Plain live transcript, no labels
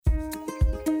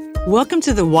Welcome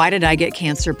to the Why Did I Get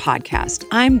Cancer podcast.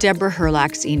 I'm Deborah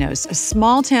Herlax-Enos, a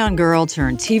small-town girl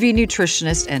turned TV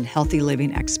nutritionist and healthy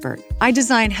living expert. I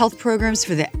design health programs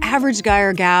for the average guy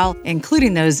or gal,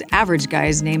 including those average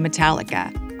guys named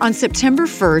Metallica. On September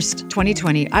 1st,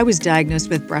 2020, I was diagnosed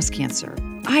with breast cancer.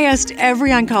 I asked every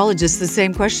oncologist the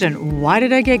same question, why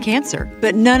did I get cancer?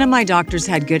 But none of my doctors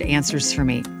had good answers for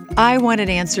me. I wanted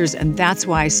answers, and that's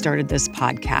why I started this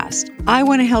podcast. I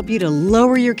want to help you to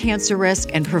lower your cancer risk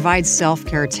and provide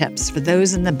self-care tips for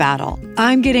those in the battle.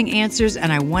 I'm getting answers,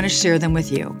 and I want to share them with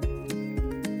you.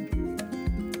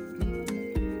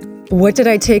 What did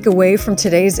I take away from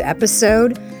today's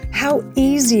episode? How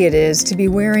easy it is to be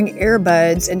wearing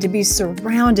earbuds and to be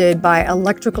surrounded by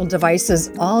electrical devices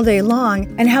all day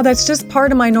long, and how that's just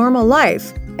part of my normal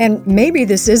life. And maybe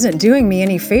this isn't doing me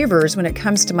any favors when it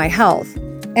comes to my health.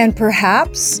 And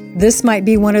perhaps this might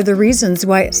be one of the reasons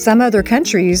why some other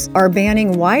countries are banning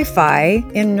Wi-Fi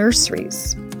in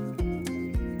nurseries.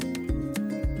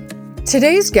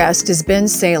 Today's guest is Ben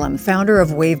Salem, founder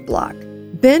of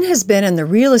WaveBlock. Ben has been in the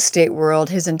real estate world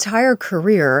his entire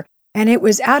career, and it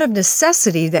was out of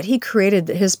necessity that he created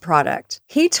his product.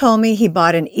 He told me he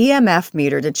bought an EMF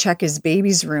meter to check his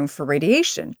baby's room for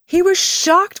radiation. He was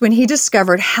shocked when he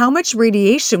discovered how much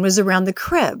radiation was around the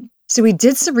crib. So he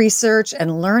did some research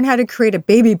and learned how to create a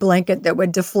baby blanket that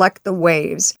would deflect the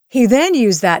waves. He then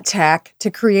used that tech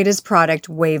to create his product,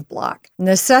 WaveBlock.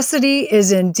 Necessity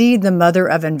is indeed the mother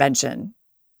of invention.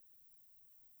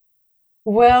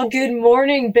 Well, good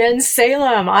morning, Ben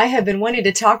Salem. I have been wanting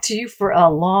to talk to you for a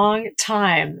long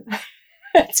time.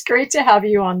 It's great to have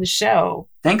you on the show.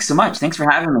 Thanks so much. Thanks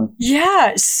for having me.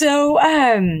 Yeah. So,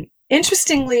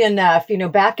 interestingly enough,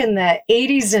 back in the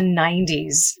 80s and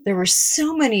 90s, there were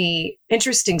so many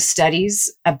interesting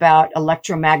studies about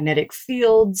electromagnetic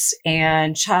fields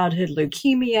and childhood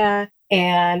leukemia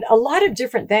and a lot of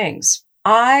different things.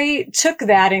 I took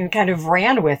that and kind of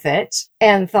ran with it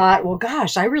and thought, well,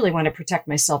 gosh, I really want to protect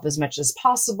myself as much as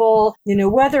possible.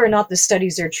 Whether or not the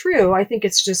studies are true, I think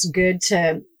it's just good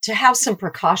to have some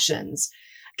precautions.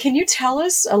 Can you tell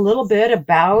us a little bit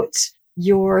about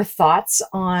your thoughts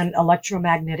on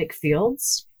electromagnetic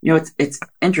fields? It's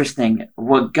interesting.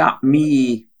 What got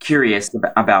me curious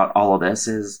about all of this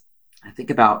is, I think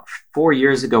about 4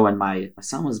 years ago when my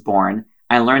son was born,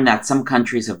 I learned that some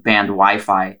countries have banned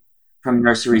Wi-Fi from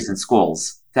nurseries and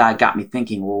schools. That got me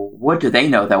thinking, well, what do they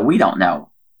know that we don't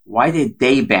know? Why did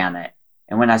they ban it?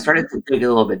 And when I started to dig a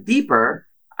little bit deeper,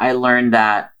 I learned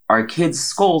that our kids'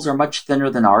 skulls are much thinner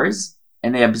than ours,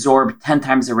 and they absorb 10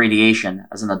 times the radiation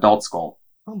as an adult skull.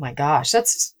 Oh my gosh,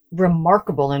 that's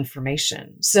remarkable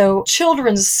information. So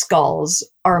children's skulls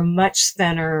are much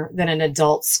thinner than an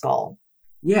adult skull.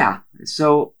 Yeah.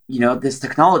 So, this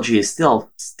technology is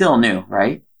still new,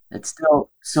 right? It's still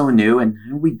so new,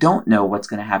 and we don't know what's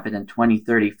going to happen in 20,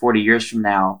 30, 40 years from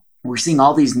now. We're seeing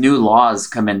all these new laws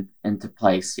come into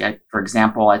place. Yeah. For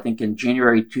example, I think in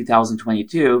January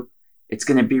 2022, it's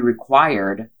going to be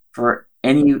required for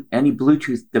any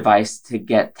Bluetooth device to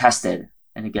get tested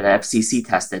and to get FCC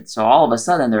tested. So all of a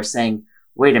sudden they're saying,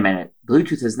 wait a minute,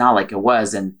 Bluetooth is not like it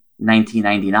was in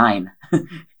 1999.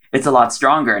 It's a lot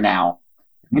stronger now.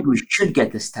 Maybe we should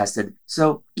get this tested.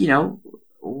 So,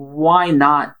 why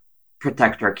not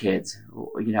protect our kids?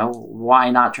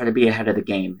 Why not try to be ahead of the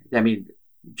game? I mean,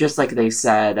 just like they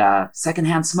said,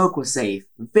 secondhand smoke was safe.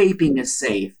 Vaping is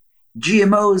safe.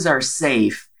 GMOs are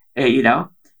safe.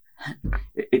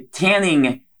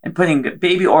 Tanning and putting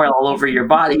baby oil all over your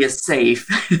body is safe.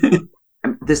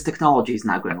 This technology is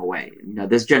not going away.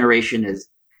 This generation is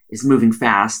moving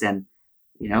fast, and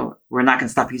we're not going to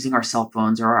stop using our cell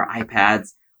phones or our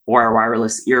iPads or our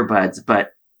wireless earbuds,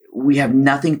 but we have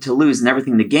nothing to lose and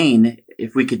everything to gain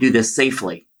if we could do this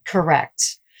safely.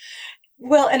 Correct.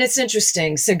 Well, and it's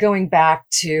interesting. So going back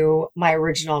to my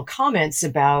original comments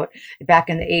about back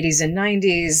in the 80s and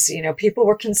 90s, people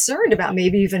were concerned about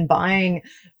maybe even buying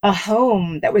a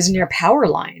home that was near power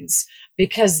lines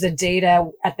because the data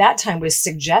at that time was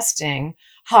suggesting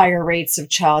higher rates of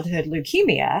childhood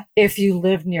leukemia if you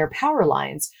lived near power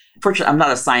lines. Fortunately, I'm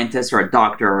not a scientist or a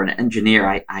doctor or an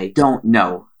engineer. I don't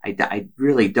know. I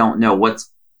really don't know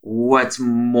what's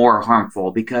more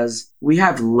harmful, because we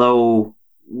have low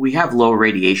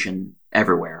radiation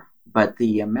everywhere, but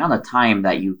the amount of time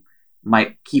that you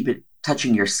might keep it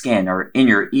touching your skin or in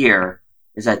your ear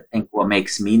is, I think, what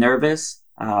makes me nervous.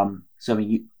 So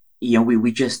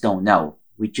we just don't know.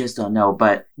 We just don't know.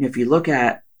 But if you look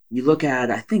at,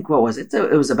 I think, what was it?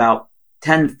 It was about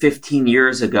 10, 15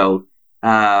 years ago.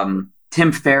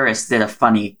 Tim Ferriss did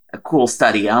a cool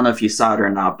study. I don't know if you saw it or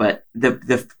not, but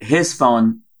his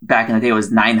phone back in the day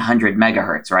was 900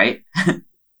 megahertz, right?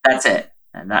 That's it.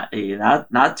 And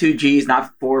not 2 Gs,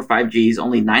 not 4 or 5 Gs,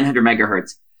 only 900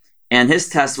 megahertz. And his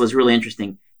test was really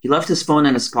interesting. He left his phone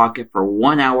in his pocket for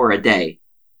 1 hour a day.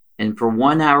 And for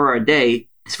 1 hour a day,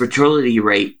 his fertility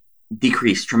rate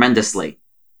decreased tremendously.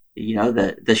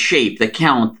 The shape, the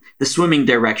count, the swimming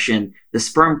direction, the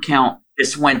sperm count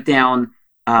just went down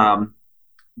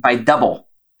by double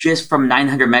just from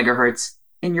 900 megahertz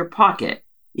in your pocket.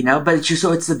 But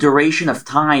it's the duration of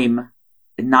time,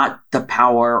 not the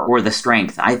power or the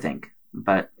strength, I think.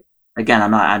 But again,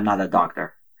 I'm not a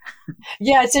doctor.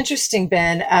 Yeah, it's interesting,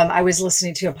 Ben. I was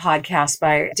listening to a podcast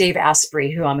by Dave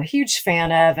Asprey, who I'm a huge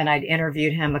fan of, and I'd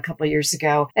interviewed him a couple of years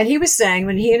ago. And he was saying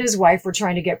when he and his wife were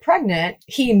trying to get pregnant,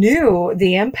 he knew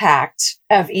the impact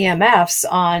of EMFs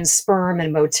on sperm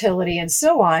and motility and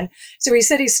so on. So he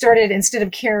said he started, instead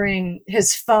of carrying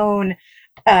his phone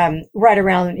right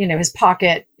around, his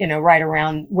pocket, right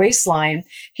around waistline,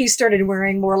 he started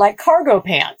wearing more like cargo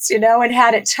pants, and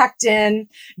had it tucked in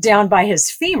down by his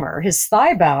femur, his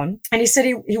thigh bone. And he said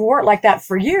he wore it like that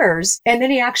for years. And then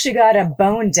he actually got a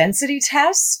bone density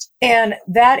test. And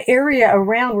that area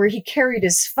around where he carried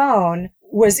his phone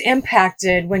was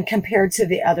impacted when compared to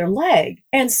the other leg.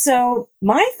 And so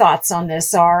my thoughts on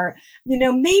this are,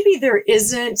 maybe there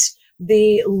isn't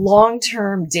the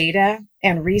long-term data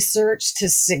and research to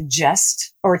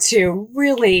suggest or to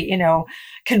really,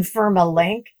 confirm a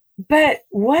link. But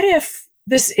what if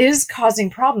this is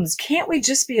causing problems? Can't we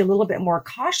just be a little bit more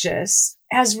cautious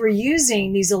as we're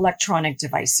using these electronic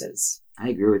devices? I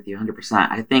agree with you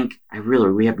 100%. I think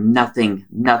we have nothing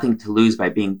to lose by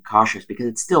being cautious because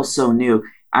it's still so new.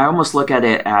 I almost look at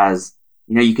it as,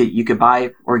 you could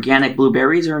buy organic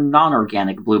blueberries or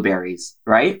non-organic blueberries,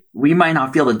 right? We might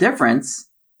not feel the difference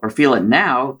or feel it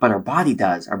now, but our body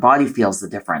does. Our body feels the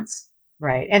difference.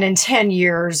 Right. And in 10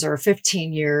 years or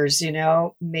 15 years,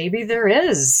 maybe there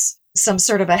is some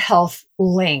sort of a health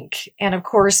link. And of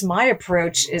course, my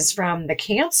approach is from the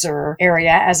cancer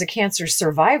area as a cancer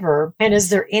survivor. And is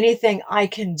there anything I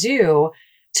can do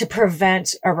to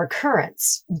prevent a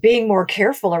recurrence? Being more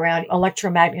careful around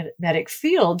electromagnetic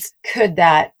fields, could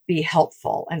that be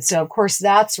helpful? And so, of course,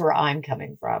 that's where I'm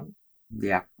coming from.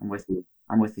 Yeah, I'm with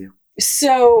you.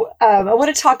 So I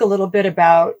want to talk a little bit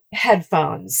about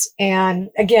headphones. And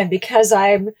again, because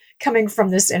I'm coming from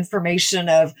this information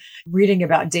of reading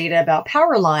about data about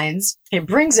power lines, it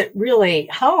brings it really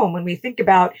home when we think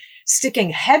about sticking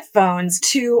headphones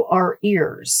to our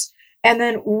ears and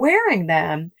then wearing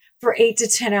them for 8 to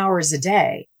 10 hours a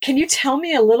day. Can you tell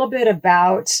me a little bit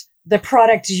about the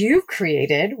product you've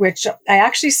created, which I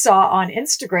actually saw on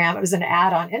Instagram? It was an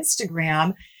ad on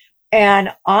Instagram. And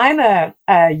I'm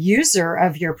a user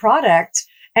of your product.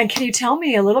 And can you tell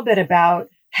me a little bit about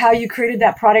how you created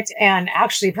that product? And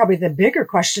actually, probably the bigger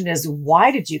question is,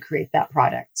 why did you create that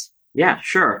product? Yeah,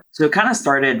 sure. So it kind of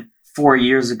started 4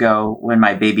 years ago when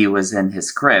my baby was in his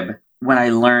crib, when I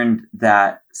learned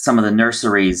that some of the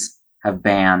nurseries have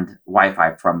banned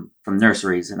Wi-Fi from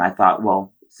nurseries. And I thought,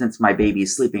 well, since my baby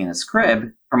is sleeping in his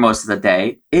crib for most of the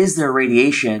day, is there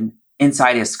radiation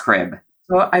inside his crib?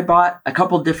 So I bought a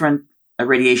couple different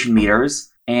radiation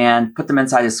meters and put them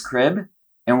inside his crib.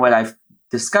 And what I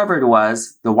discovered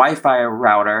was the Wi-Fi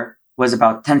router was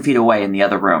about 10 feet away in the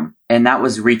other room. And that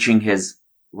was reaching his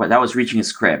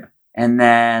crib. And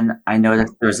then I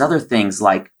noticed there's other things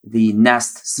like the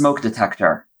Nest smoke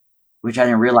detector, which I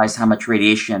didn't realize how much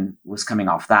radiation was coming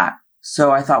off that.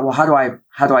 So I thought, well, how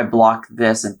do I block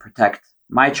this and protect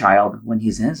my child when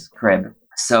he's in his crib?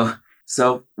 So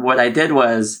what I did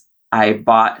was I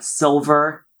bought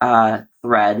silver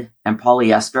thread and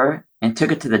polyester and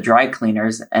took it to the dry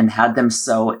cleaners and had them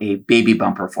sew a baby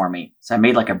bumper for me. So I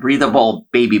made like a breathable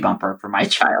baby bumper for my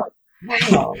child.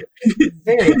 Wow.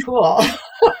 Very cool.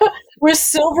 With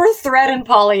silver thread and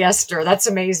polyester. That's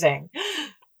amazing.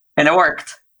 And it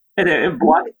worked.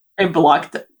 It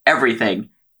blocked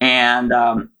everything. And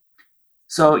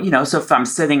so if I'm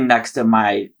sitting next to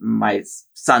my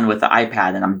son with the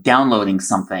iPad and I'm downloading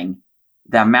something,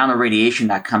 the amount of radiation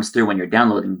that comes through when you're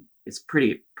downloading is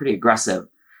pretty aggressive.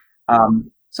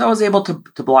 So I was able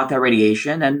to block that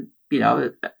radiation, and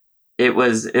it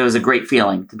was a great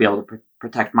feeling to be able to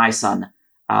protect my son.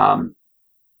 And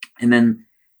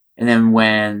then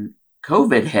when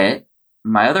COVID hit,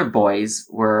 my other boys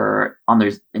were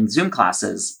in Zoom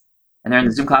classes, and they're in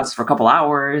the Zoom classes for a couple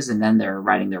hours, and then they're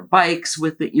riding their bikes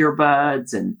with the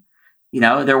earbuds, and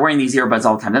they're wearing these earbuds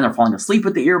all the time. Then they're falling asleep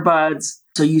with the earbuds.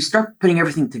 So you start putting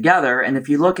everything together, and if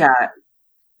you look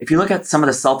at some of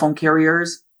the cell phone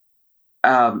carriers,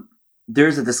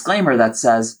 there's a disclaimer that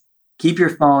says keep your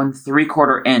phone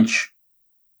 3/4 inch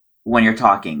when you're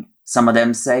talking. Some of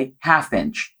them say 1/2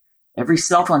 inch. Every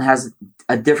cell phone has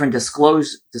a different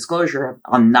disclosure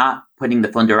on not putting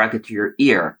the phone directly to your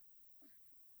ear.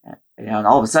 And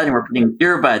all of a sudden we're putting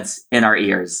earbuds in our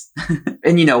ears.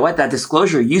 And you know what? That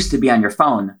disclosure used to be on your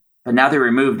phone, but now they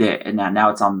removed it and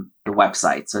now it's on the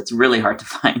website. So it's really hard to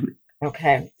find.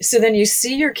 Okay. So then you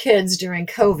see your kids during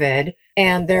COVID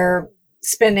and they're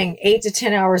spending 8 to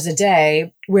 10 hours a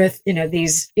day with,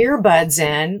 these earbuds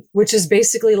in, which is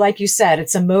basically, like you said,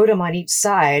 it's a modem on each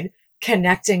side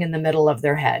connecting in the middle of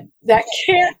their head. That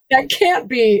can't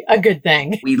be a good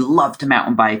thing. We love to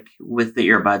mountain bike with the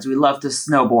earbuds. We love to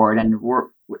snowboard, and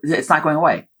it's not going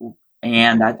away.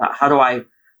 And I thought, how do I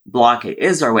block it?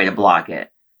 Is there a way to block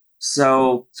it?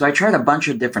 So I tried a bunch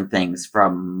of different things,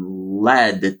 from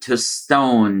lead to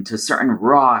stone to certain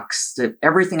rocks to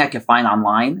everything I could find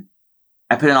online.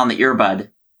 I put it on the earbud,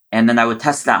 and then I would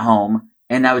test it at home,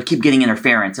 and I would keep getting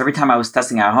interference. Every time I was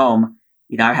testing at home,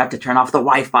 I have to turn off the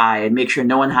Wi-Fi and make sure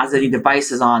no one has any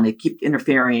devices on. They keep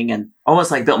interfering, and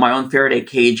almost like built my own Faraday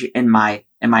cage in my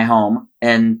home,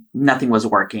 and nothing was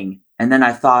working. And then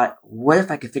I thought, what if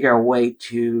I could figure out a way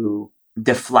to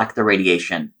deflect the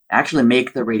radiation, actually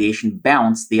make the radiation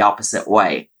bounce the opposite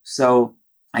way? So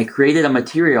I created a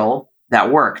material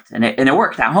that worked, and it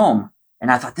worked at home.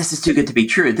 And I thought, this is too good to be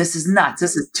true. This is nuts.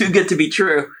 This is too good to be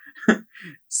true.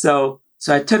 So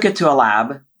I took it to a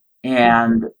lab,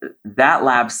 and that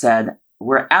lab said,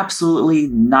 we're absolutely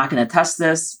not going to test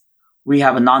this. We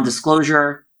have a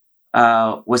non-disclosure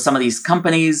with some of these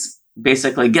companies.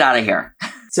 Basically, get out of here.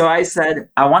 So I said,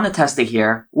 I want to test it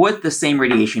here with the same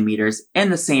radiation meters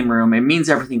in the same room. It means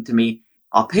everything to me.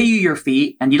 I'll pay you your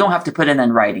fee, and you don't have to put it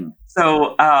in writing.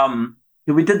 So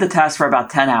we did the test for about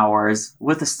 10 hours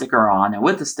with the sticker on and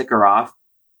with the sticker off,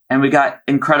 and we got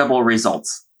incredible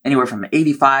results. Anywhere from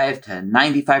 85 to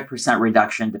 95%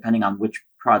 reduction, depending on which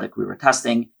product we were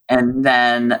testing. And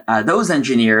then those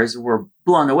engineers were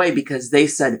blown away because they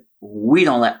said, we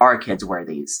don't let our kids wear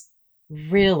these.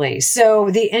 Really?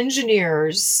 So the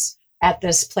engineers at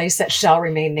this place that shall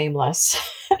remain nameless,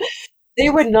 they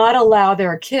would not allow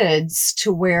their kids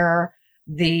to wear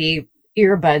the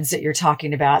earbuds that you're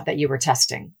talking about that you were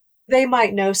testing. They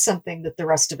might know something that the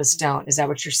rest of us don't. Is that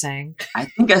what you're saying? I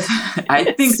think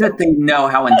that they know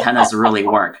how antennas really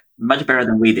work much better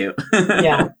than we do.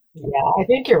 Yeah, I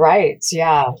think you're right.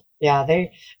 Yeah,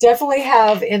 they definitely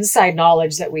have inside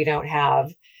knowledge that we don't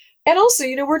have. And also,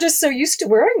 we're just so used to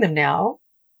wearing them now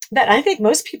that I think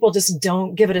most people just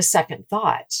don't give it a second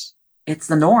thought. It's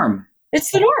the norm.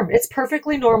 It's the norm. It's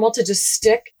perfectly normal to just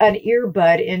stick an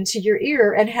earbud into your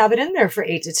ear and have it in there for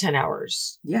 8 to 10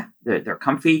 hours. Yeah, they're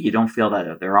comfy. You don't feel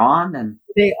that they're on. And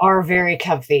they are very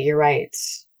comfy. You're right.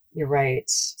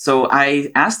 So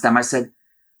I asked them, I said,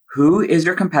 who is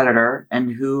your competitor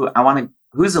and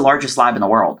who's the largest lab in the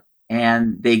world?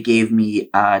 And they gave me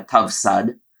Tuv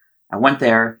Sud. I went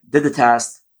there, did the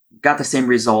test, got the same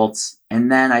results.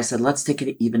 And then I said, let's take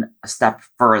it even a step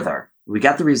further. We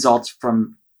got the results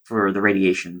for the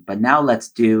radiation, but now let's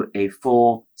do a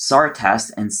full SAR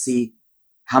test and see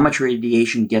how much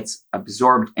radiation gets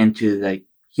absorbed into the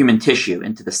human tissue,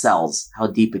 into the cells, how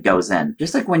deep it goes in.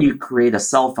 Just like when you create a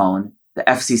cell phone, the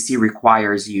FCC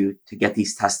requires you to get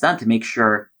these tests done to make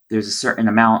sure there's a certain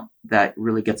amount that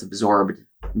really gets absorbed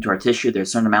into our tissue. There's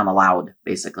a certain amount allowed,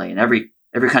 basically. And every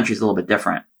country is a little bit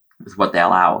different with what they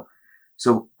allow.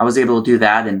 So I was able to do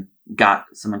that and got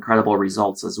some incredible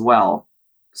results as well.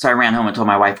 So I ran home and told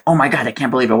my wife, oh my God, I can't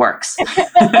believe it works.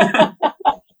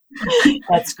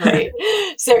 That's great.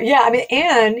 So yeah,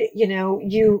 and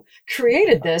you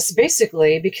created this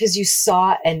basically because you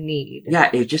saw a need. Yeah,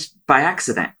 it just by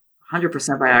accident,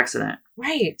 100% by accident.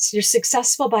 Right. You're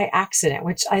successful by accident,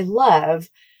 which I love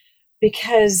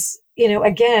because,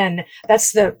 again,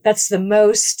 that's the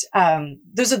most,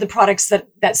 those are the products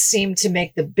that seem to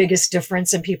make the biggest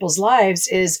difference in people's lives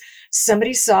is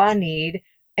somebody saw a need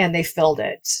and they filled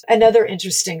it. Another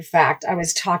interesting fact, I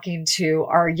was talking to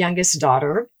our youngest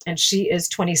daughter, and she is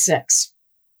 26.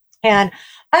 And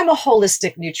I'm a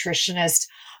holistic nutritionist.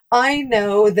 I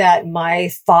know that my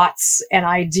thoughts and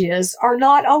ideas are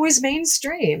not always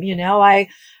mainstream. I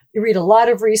read a lot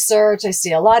of research. I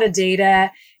see a lot of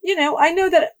data. I know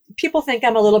that people think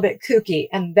I'm a little bit kooky,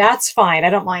 and that's fine. I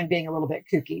don't mind being a little bit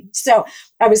kooky. So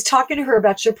I was talking to her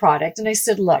about your product, and I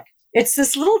said, look, it's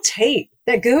this little tape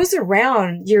that goes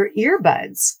around your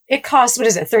earbuds. It costs,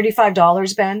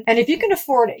 $35, Ben? And if you can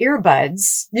afford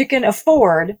earbuds, you can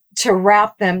afford to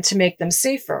wrap them to make them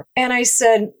safer. And I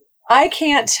said, I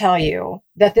can't tell you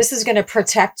that this is going to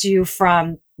protect you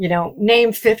from,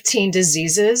 name 15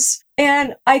 diseases.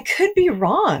 And I could be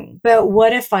wrong, but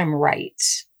what if I'm right?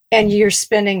 And you're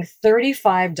spending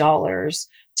 $35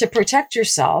 to protect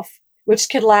yourself which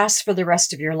could last for the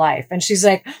rest of your life. And she's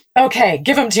like, okay,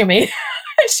 give them to me.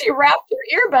 And she wrapped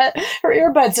her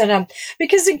earbuds in them.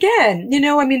 Because again,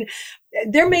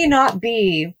 there may not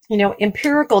be,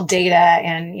 empirical data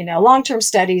and, long-term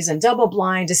studies and double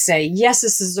blind to say, yes,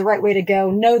 this is the right way to go.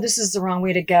 No, this is the wrong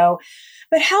way to go.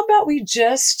 But how about we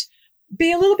just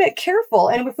be a little bit careful?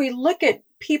 And if we look at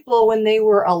people when they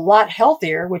were a lot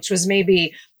healthier, which was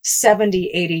maybe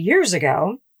 70, 80 years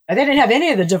ago, they didn't have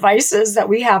any of the devices that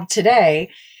we have today.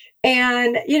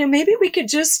 And, maybe we could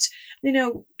just,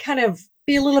 kind of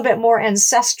be a little bit more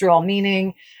ancestral,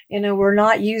 meaning, we're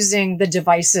not using the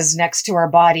devices next to our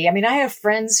body. I mean, I have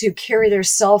friends who carry their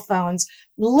cell phones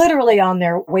literally on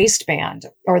their waistband,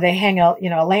 or they hang a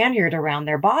lanyard around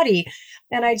their body.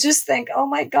 And I just think, oh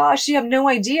my gosh, you have no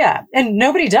idea. And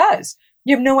nobody does.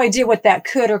 You have no idea what that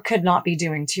could or could not be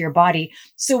doing to your body.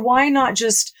 So why not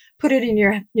just put it in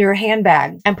your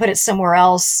handbag and put it somewhere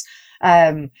else,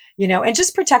 and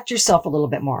just protect yourself a little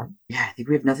bit more. Yeah, I think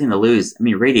we have nothing to lose. I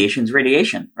mean, radiation is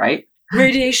radiation, right?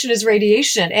 Radiation is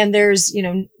radiation. And there's,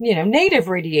 native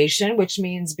radiation, which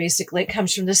means basically it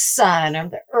comes from the sun or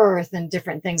the earth and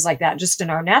different things like that, just in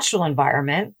our natural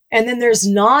environment. And then there's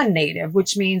non-native,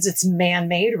 which means it's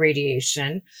man-made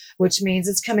radiation, which means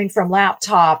it's coming from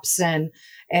laptops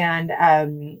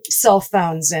and cell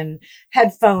phones and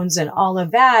headphones and all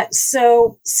of that.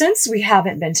 So since we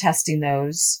haven't been testing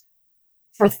those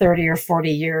for 30 or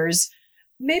 40 years,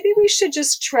 maybe we should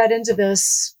just tread into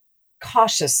this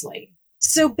cautiously.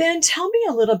 So Ben, tell me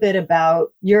a little bit about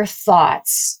your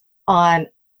thoughts on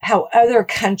how other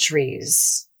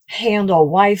countries handle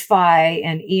Wi-Fi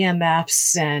and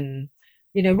EMFs, and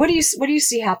what do you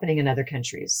see happening in other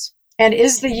countries? And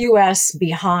is the US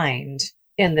behind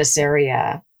in this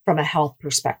area from a health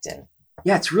perspective?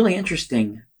 Yeah, it's really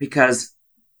interesting because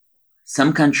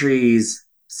some countries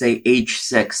say age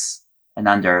 6 and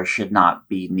under should not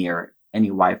be near any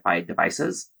Wi-Fi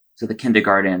devices. So the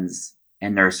kindergartens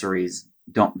and nurseries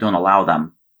don't allow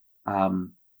them.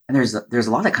 And there's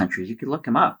a lot of countries, you could look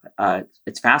them up.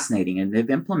 It's fascinating. And they've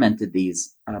implemented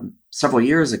these several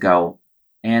years ago.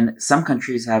 And some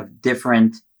countries have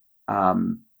different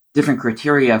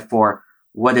criteria for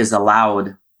what is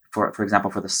allowed, for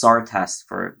example, for the SAR test,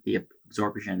 for the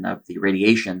absorption of the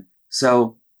radiation.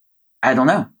 So I don't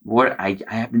know. I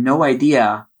have no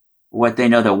idea what they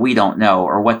know that we don't know,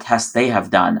 or what tests they have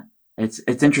done. It's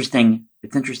interesting.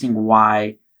 It's interesting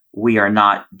why we are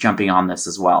not jumping on this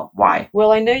as well. Why?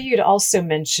 Well, I know you'd also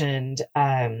mentioned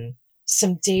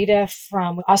some data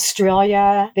from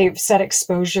Australia. They've set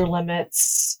exposure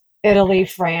limits. Italy,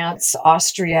 France,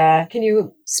 Austria. Can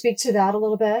you speak to that a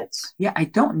little bit? Yeah, I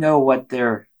don't know what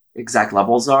their exact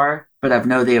levels are, but I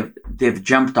know they've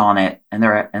jumped on it, and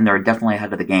they're definitely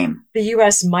ahead of the game. The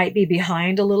US might be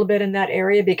behind a little bit in that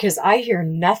area, because I hear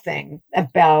nothing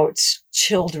about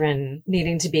children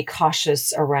needing to be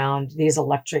cautious around these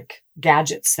electric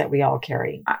gadgets that we all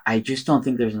carry. I just don't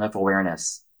think there's enough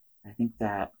awareness. I think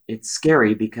that it's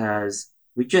scary because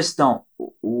we just don't.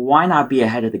 Why not be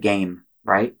ahead of the game,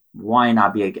 right? Why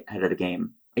not be ahead of the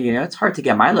game? It's hard to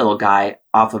get my little guy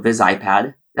off of his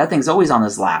iPad. That thing's always on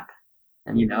his lap.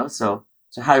 And, so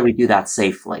how do we do that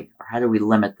safely? Or how do we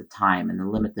limit the time and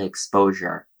limit the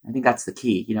exposure? I think that's the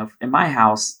key. In my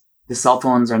house, the cell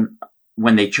phones are,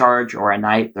 when they charge or at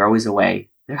night, they're always away.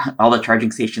 All the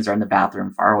charging stations are in the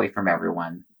bathroom, far away from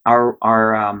everyone.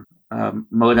 Our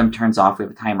modem turns off. We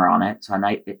have a timer on it. So at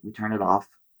night, we turn it off.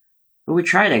 But we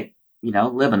try to,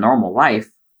 live a normal life,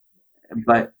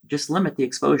 but just limit the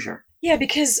exposure. Yeah,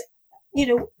 because,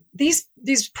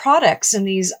 these products and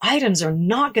these items are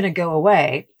not going to go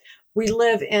away. We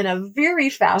live in a very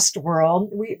fast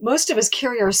world. Most of us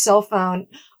carry our cell phone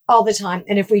all the time.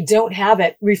 And if we don't have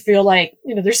it, we feel like,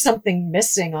 there's something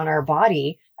missing on our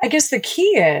body. I guess the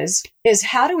key is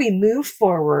how do we move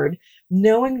forward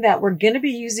knowing that we're going to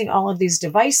be using all of these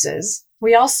devices?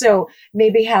 We also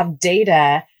maybe have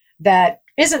data that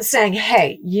isn't saying,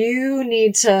 hey, you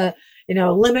need to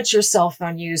limit your cell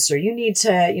phone use, or you need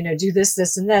to, do this,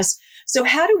 this, and this. So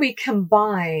how do we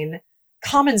combine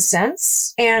common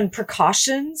sense and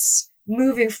precautions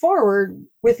moving forward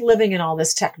with living in all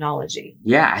this technology?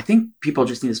 Yeah, I think people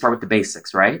just need to start with the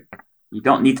basics, right? You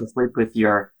don't need to sleep with the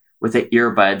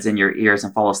earbuds in your ears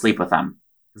and fall asleep with them.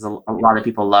 Because a lot of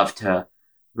people love to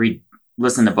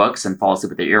listen to books and fall asleep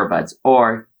with their earbuds,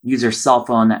 or use your cell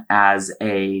phone as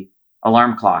a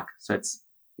alarm clock. So it's,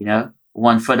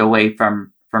 1 foot away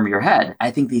from your head.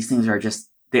 I think these things are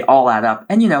they all add up.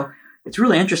 And, it's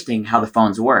really interesting how the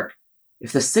phones work.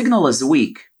 If the signal is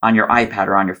weak on your iPad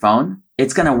or on your phone,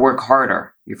 it's going to work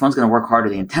harder. Your phone's going to work harder.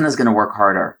 The antenna's going to work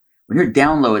harder. when you're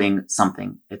downloading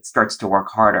something, it starts to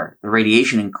work harder. The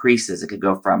radiation increases. It could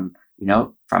go from,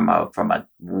 from a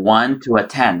 1 to a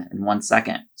 10 in 1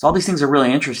 second. So all these things are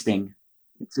really interesting.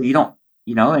 So you don't,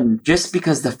 and just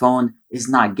because the phone is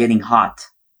not getting hot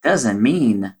doesn't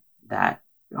mean that,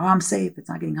 I'm safe. It's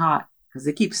not getting hot. Because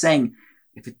they keep saying,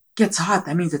 if it gets hot,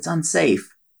 that means it's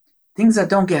unsafe. Things that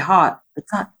don't get hot,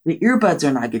 the earbuds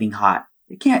are not getting hot.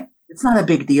 It's not a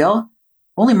big deal.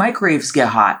 Only microwaves get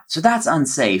hot. So that's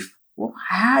unsafe. Well,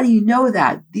 how do you know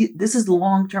that? This is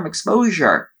long-term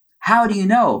exposure. How do you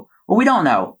know? Well, we don't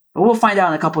know, but we'll find out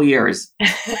in a couple years.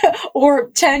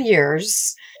 Or 10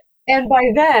 years. And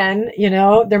by then,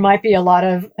 there might be a lot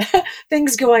of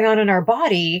things going on in our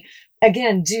body,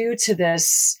 again, due to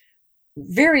this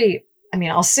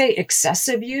I'll say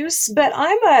excessive use, but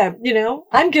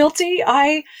I'm guilty.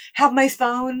 I have my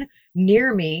phone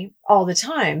near me all the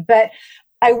time, but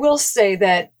I will say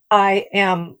that I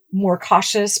am more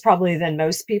cautious probably than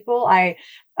most people. I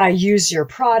use your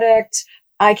product.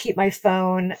 I keep my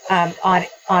phone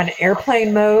on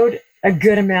airplane mode a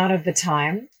good amount of the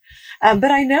time.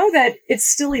 But I know that it's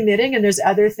still emitting, and there's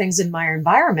other things in my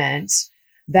environment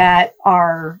that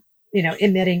are,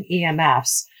 emitting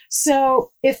EMFs.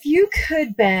 So if you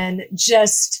could, Ben,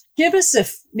 just give us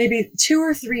maybe 2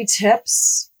 or 3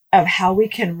 tips of how we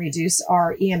can reduce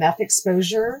our EMF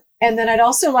exposure. And then I'd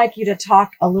also like you to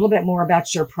talk a little bit more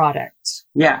about your product.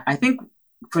 Yeah, I think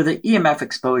for the EMF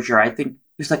exposure, I think,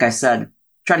 just like I said,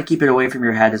 try to keep it away from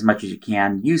your head as much as you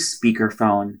can. Use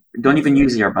speakerphone. Don't even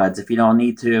use earbuds if you don't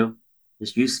need to.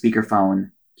 Just use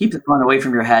speakerphone. Keep the phone away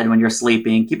from your head when you're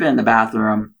sleeping. Keep it in the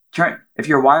bathroom. If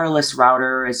your wireless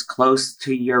router is close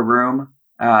to your room,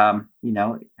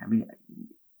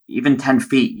 even 10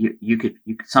 feet, you could,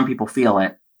 some people feel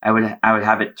it. I would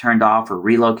have it turned off or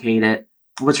relocate it.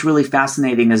 What's really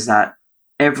fascinating is that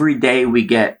every day we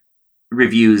get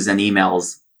reviews and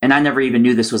emails, and I never even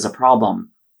knew this was a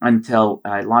problem until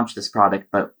I launched this product,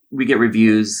 but we get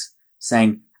reviews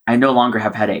saying, I no longer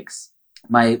have headaches.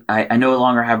 I no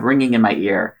longer have ringing in my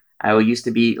ear. I used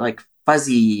to be like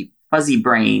fuzzy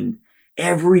brained.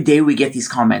 Every day we get these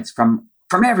comments from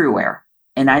everywhere.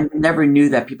 And I never knew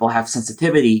that people have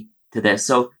sensitivity to this.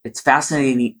 So it's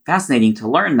fascinating to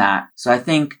learn that. So I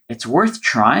think it's worth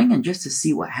trying and just to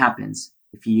see what happens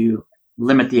if you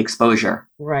limit the exposure.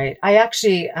 Right. I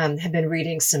actually have been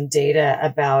reading some data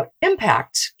about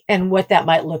impact and what that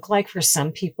might look like for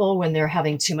some people when they're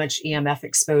having too much EMF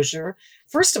exposure.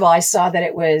 First of all, I saw that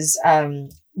it was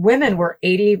women were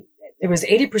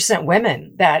 80%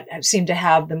 women that seem to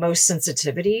have the most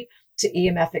sensitivity to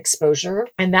EMF exposure.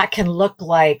 And that can look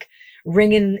like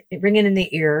ringing in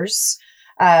the ears,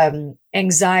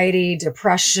 anxiety,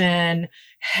 depression,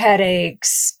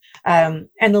 headaches. And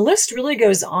the list really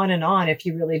goes on and on if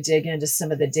you really dig into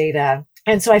some of the data.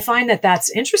 And so I find that that's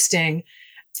interesting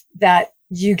that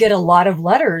you get a lot of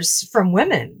letters from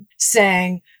women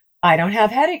saying, I don't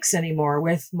have headaches anymore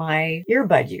with my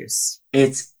earbud use.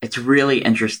 It's really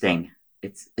interesting.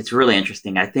 It's really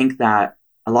interesting. I think that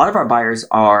a lot of our buyers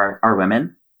are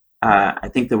women. I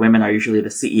think the women are usually the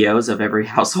CEOs of every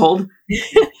household.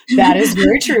 That is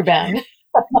very true, Ben.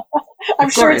 I'm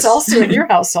sure it's also in your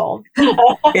household.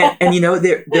 and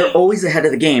they're always ahead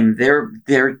of the game.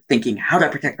 They're thinking, how do I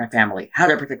protect my family? How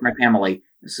do I protect my family?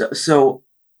 So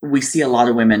we see a lot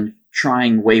of women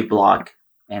trying WaveBlock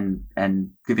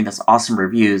and giving us awesome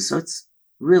reviews. So it's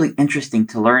really interesting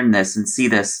to learn this and see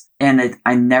this. And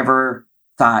I never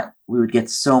thought we would get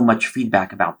so much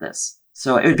feedback about this.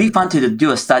 So it would be fun to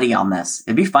do a study on this.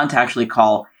 It'd be fun to actually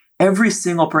call every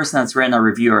single person that's written a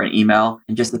review or an email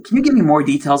and just can you give me more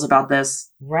details about this?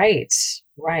 Right.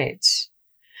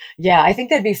 Yeah, I think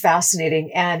that'd be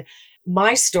fascinating. And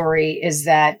my story is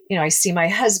that, I see my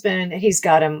husband, he's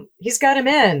got him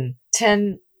in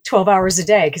 10, 12 hours a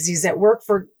day because he's at work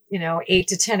for, 8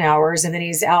 to 10 hours. And then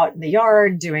he's out in the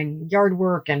yard doing yard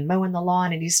work and mowing the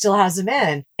lawn and he still has them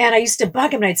in. And I used to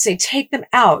bug him and I'd say, take them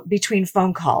out between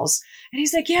phone calls. And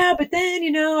he's like, yeah, but then,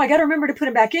 I got to remember to put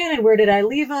them back in. And where did I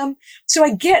leave them? So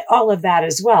I get all of that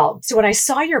as well. So when I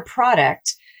saw your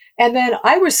product and then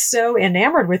I was so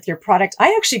enamored with your product,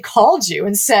 I actually called you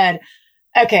and said,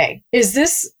 okay, it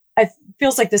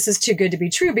feels like this is too good to be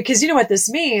true because you know what this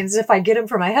means. If I get them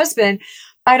for my husband,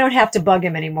 I don't have to bug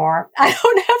him anymore. I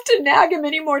don't have to nag him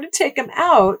anymore to take him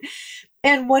out.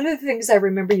 And one of the things I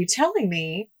remember you telling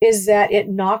me is that it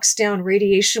knocks down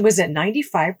radiation. Was it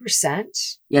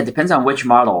 95%? Yeah, it depends on which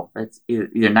model. It's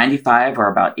either 95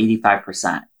 or about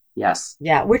 85%. Yes.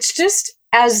 Yeah, which just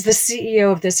as the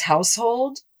CEO of this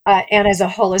household, And as a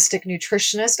holistic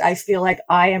nutritionist, I feel like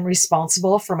I am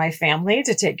responsible for my family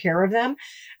to take care of them.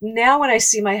 Now, when I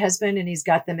see my husband and he's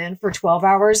got them in for 12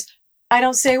 hours, I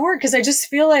don't say a word because I just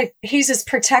feel like he's as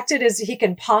protected as he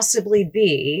can possibly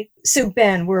be. So,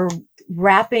 Ben, we're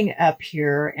wrapping up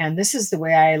here, and this is the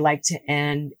way I like to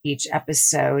end each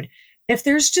episode. If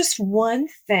there's just one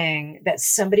thing that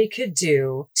somebody could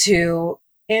do to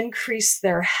increase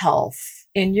their health,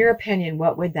 in your opinion,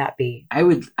 what would that be? I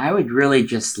would really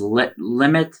just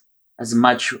limit as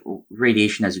much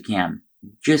radiation as you can.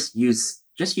 Just use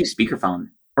speakerphone,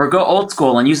 or go old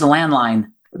school and use a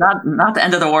landline. Not the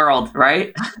end of the world,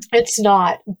 right? It's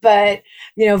not, but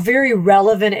very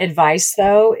relevant advice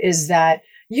though is that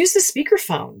use the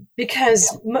speakerphone,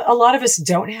 because a lot of us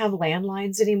don't have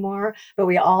landlines anymore, but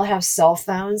we all have cell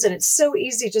phones, and it's so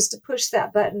easy just to push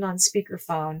that button on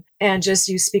speakerphone and just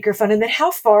use speakerphone. And then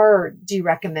how far do you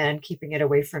recommend keeping it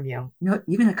away from you?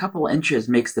 Even a couple of inches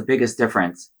makes the biggest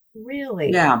difference.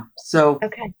 Really? Yeah. So,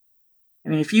 okay. I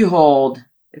mean, if you hold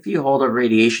a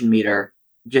radiation meter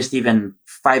just even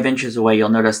 5 inches away, you'll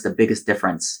notice the biggest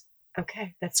difference.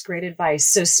 Okay. That's great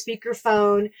advice. So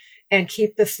speakerphone, and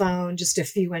keep the phone just a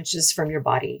few inches from your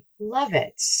body. Love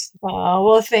it. Oh,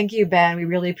 well, thank you, Ben. We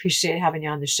really appreciate having you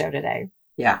on the show today.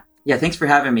 Yeah. Thanks for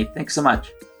having me. Thanks so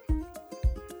much.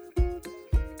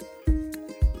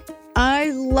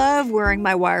 I love wearing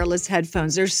my wireless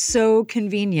headphones. They're so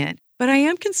convenient, but I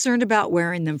am concerned about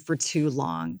wearing them for too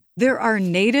long. There are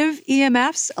native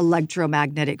EMFs,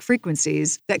 electromagnetic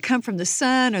frequencies, that come from the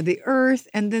sun or the earth,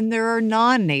 and then there are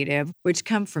non-native, which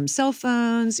come from cell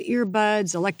phones,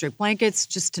 earbuds, electric blankets,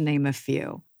 just to name a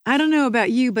few. I don't know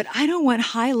about you, but I don't want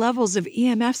high levels of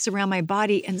EMFs around my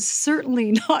body, and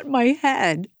certainly not my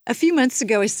head. A few months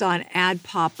ago, I saw an ad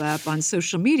pop up on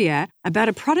social media about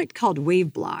a product called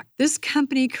WaveBlock. This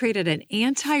company created an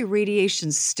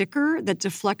anti-radiation sticker that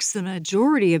deflects the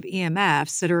majority of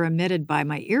EMFs that are emitted by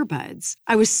my earbuds.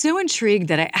 I was so intrigued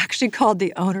that I actually called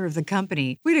the owner of the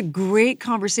company. We had a great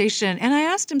conversation, and I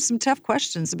asked him some tough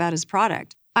questions about his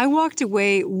product. I walked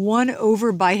away won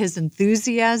over by his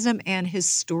enthusiasm and his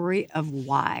story of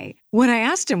why. When I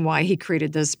asked him why he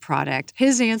created this product,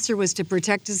 his answer was to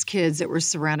protect his kids that were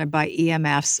surrounded by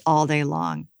EMFs all day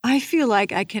long. I feel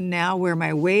like I can now wear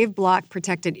my WaveBlock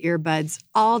protected earbuds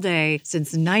all day,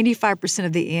 since 95%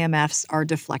 of the EMFs are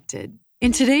deflected.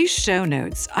 In today's show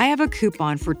notes, I have a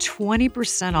coupon for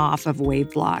 20% off of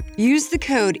WaveBlock. Use the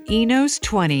code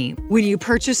ENOS20 when you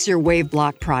purchase your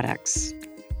WaveBlock products.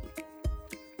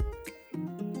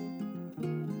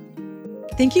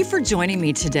 Thank you for joining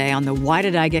me today on the Why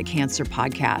Did I Get Cancer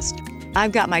podcast.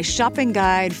 I've got my shopping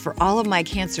guide for all of my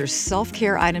cancer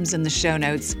self-care items in the show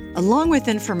notes, along with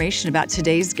information about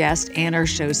today's guest and our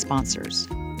show sponsors.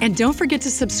 And don't forget to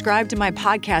subscribe to my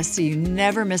podcast so you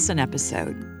never miss an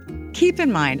episode. Keep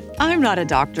in mind, I'm not a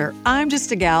doctor. I'm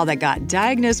just a gal that got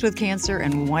diagnosed with cancer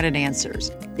and wanted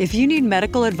answers. If you need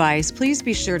medical advice, please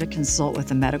be sure to consult with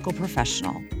a medical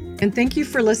professional. And thank you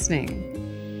for listening.